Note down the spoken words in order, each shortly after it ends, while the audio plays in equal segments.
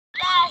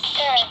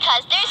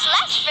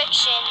What's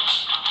friction?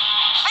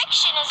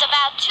 Friction is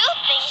about two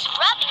things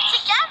rubbing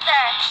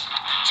together.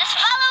 Just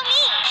follow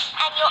me,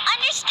 and you'll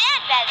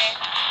understand better.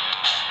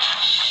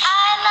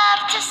 I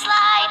love to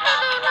slide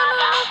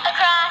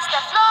across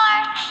the floor,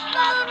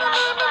 but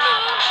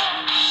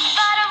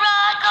a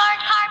rug or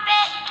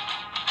carpet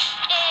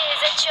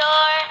is a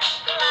chore.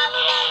 When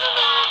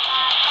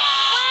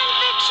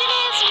friction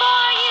is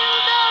more, you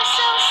go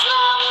so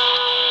slow.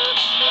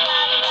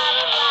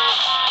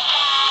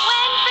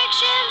 When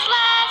friction's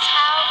less,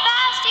 how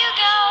fast you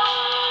go.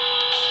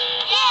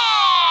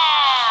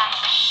 Yeah!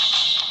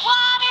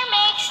 Water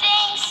makes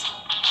things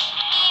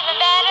even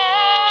better.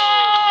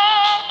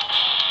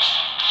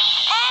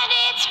 And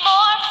it's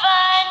more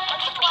fun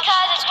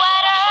because it's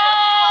wetter.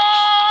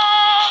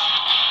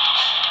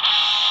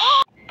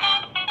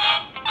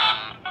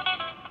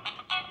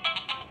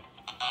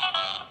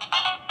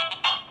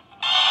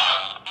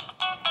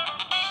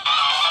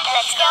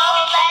 Let's go,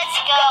 let's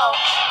go.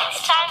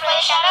 It's time for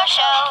the shadow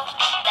show.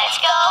 Let's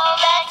go,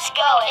 let's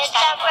go. It's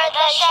time for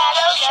the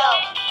shadow show.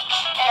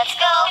 Let's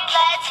go,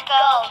 let's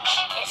go.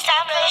 It's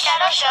time for the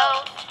shadow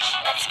show.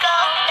 Let's go,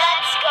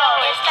 let's go.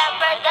 It's time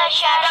for the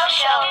shadow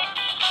show.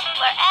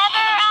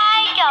 Wherever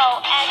I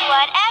go and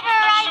whatever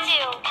I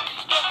do,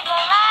 if the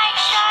light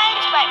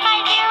shines bright,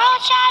 my dear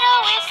old shadow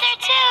is there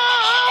too.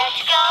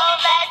 Let's go,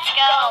 let's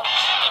go.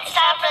 It's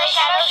time for the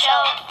shadow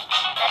show.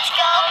 Let's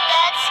go,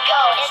 let's go.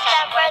 It's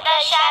time for the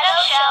shadow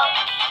show.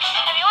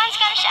 Everyone's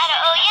got a shadow,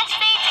 oh yes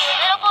they do.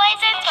 Little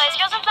boys and toys,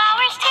 girls and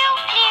flowers too.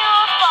 Near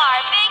or far,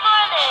 big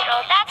or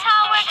little, that's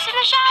how it works in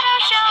the shadow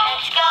show.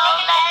 Let's go,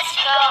 let's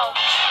go.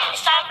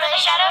 It's time for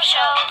the shadow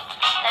show.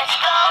 Let's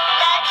go,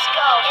 let's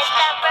go. It's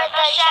time for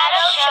the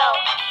shadow show.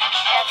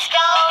 Let's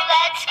go,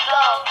 let's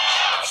go.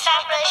 It's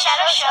time for the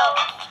shadow show.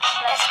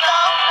 Let's go,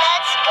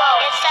 let's go.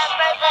 It's time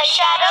for the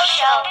shadow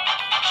show.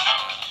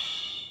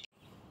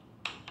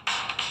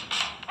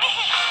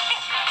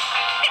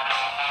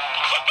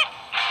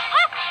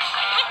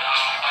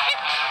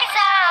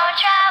 Sound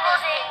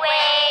travels in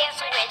waves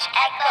which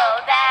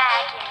echo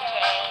back in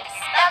caves,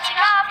 bouncing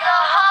off the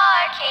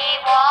hard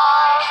cave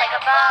walls like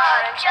a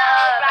bunch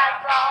of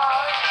rock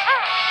balls.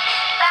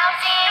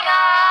 Bouncing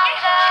off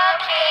the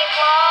cave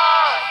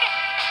walls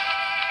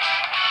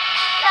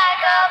like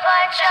a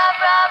bunch of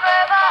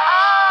rubber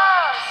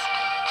balls.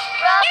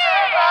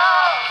 Rubber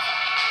balls.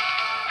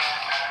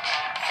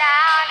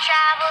 Sound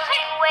travels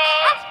in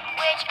waves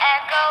which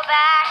echo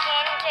back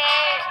in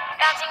caves,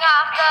 bouncing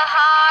off the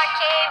hard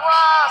cave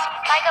walls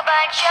like a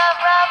bunch of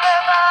rubber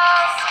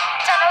balls.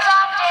 Tunnels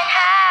often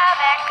have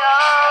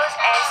echoes,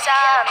 and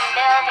some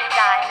buildings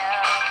I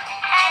know,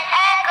 and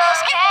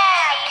echoes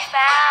can be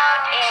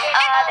found in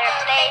other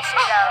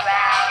places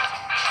around.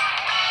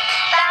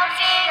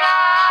 Bouncing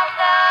off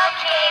the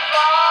cave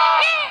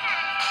walls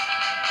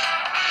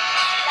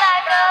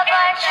like a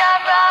bunch of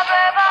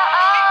rubber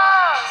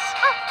balls.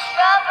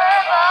 Rubber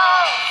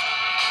balls.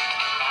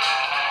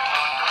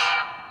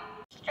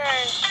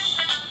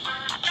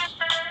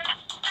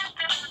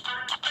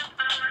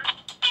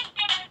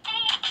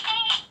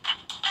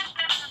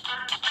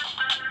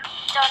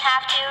 Don't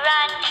have to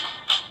run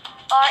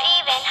or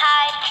even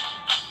hide.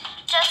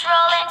 Just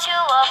roll into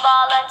a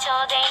ball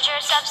until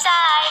danger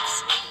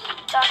subsides.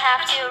 Don't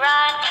have to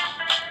run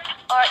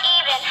or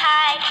even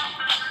hide.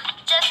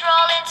 Just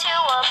roll into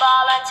a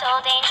ball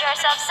until danger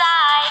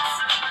subsides.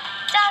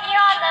 Down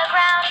here on the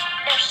ground,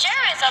 there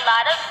sure is a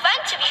lot of fun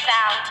to be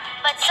found.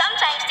 But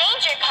sometimes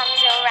danger comes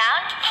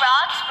around.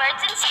 Frogs, birds,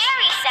 and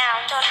scary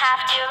sounds. Don't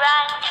have to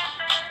run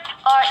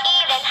or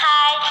even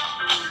hide.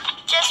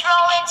 Just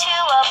roll into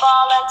a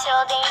ball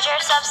until danger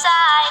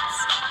subsides.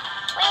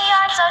 We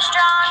aren't so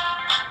strong,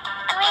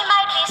 and we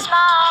might be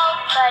small,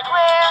 but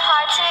we're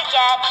hard to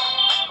get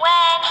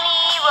when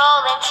we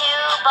roll into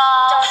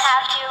balls. Don't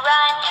have to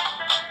run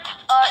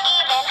or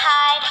even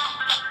hide.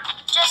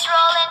 Just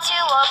roll into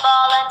a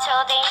ball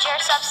until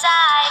danger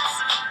subsides.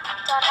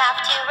 Don't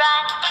have to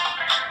run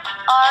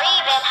or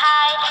even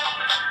hide.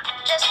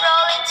 Just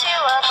roll into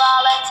a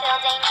ball until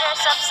danger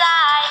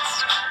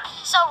subsides.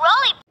 So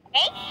rolly,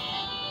 eh?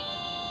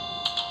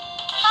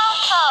 Ho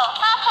ho,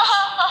 ho ho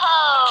ho ho ho.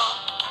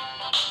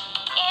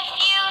 If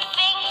you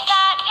think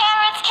that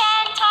parrots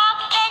can talk,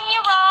 then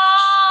you're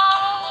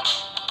wrong.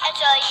 And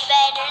so you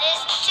better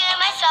listen to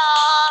my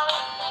song.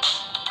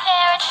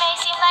 Parrots may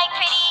seem like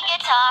pretty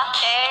good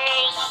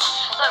talkers,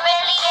 but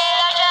really they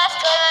are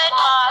just good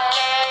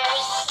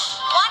walkers.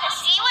 Wanna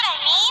see what I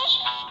mean?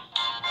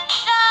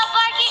 The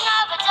barking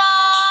of a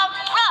dog,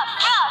 ruff,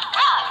 ruff,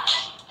 ruff,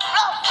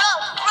 ruff,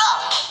 ruff,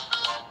 ruff.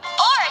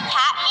 Or a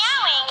cat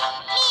meowing,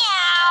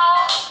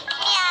 meow,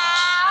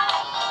 meow.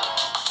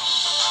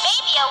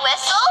 Maybe a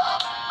whistle.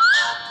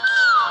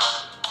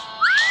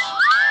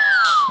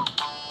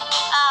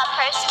 A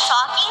person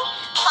talking,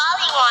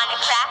 Polly want a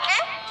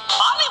cracker?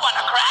 Polly want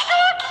a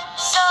cracker?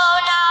 So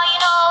now you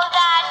know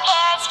that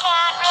parrots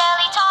can't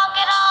really talk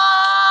at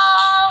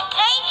all.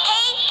 Hey,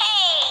 hey,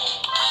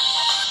 hey.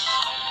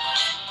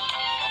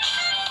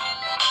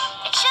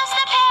 It's just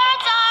that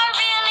parrots are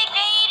really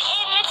great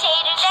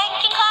imitators and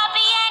can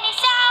copy any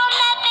sound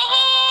that they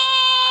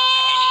hear.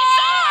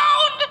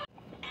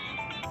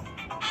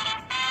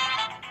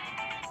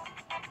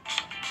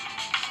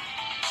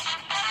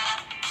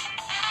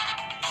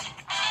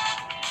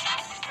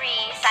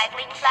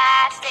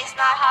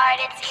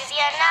 it's easy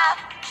enough.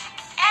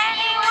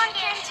 Anyone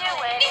can do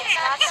it, it's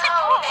not so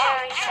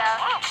very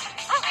tough.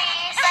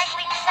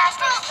 Recycling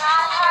plastic's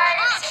not hard,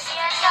 it's easy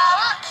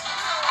enough.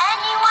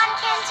 Anyone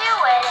can do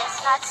it,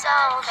 it's not so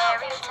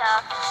very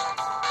tough.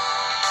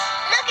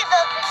 Look at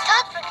those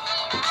results for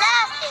clean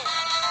plastic.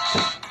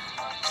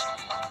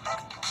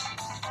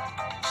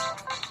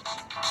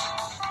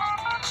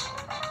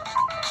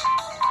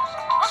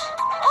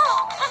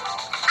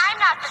 I'm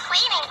not for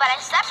cleaning, but I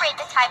separate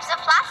the types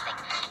of plastic.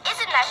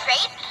 Isn't that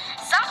great?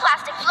 Some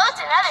plastic floats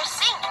and others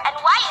sink. And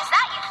why is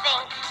that, you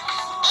think?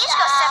 Each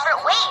goes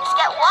separate ways,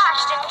 get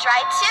washed and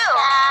dried too.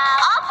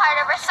 All part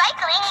of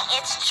recycling,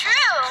 it's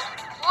true.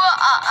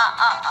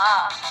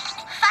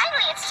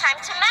 Finally, it's time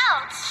to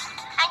melt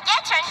and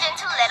get turned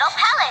into little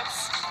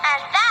pellets.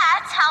 And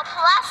that's how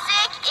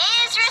plastic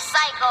is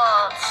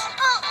recycled.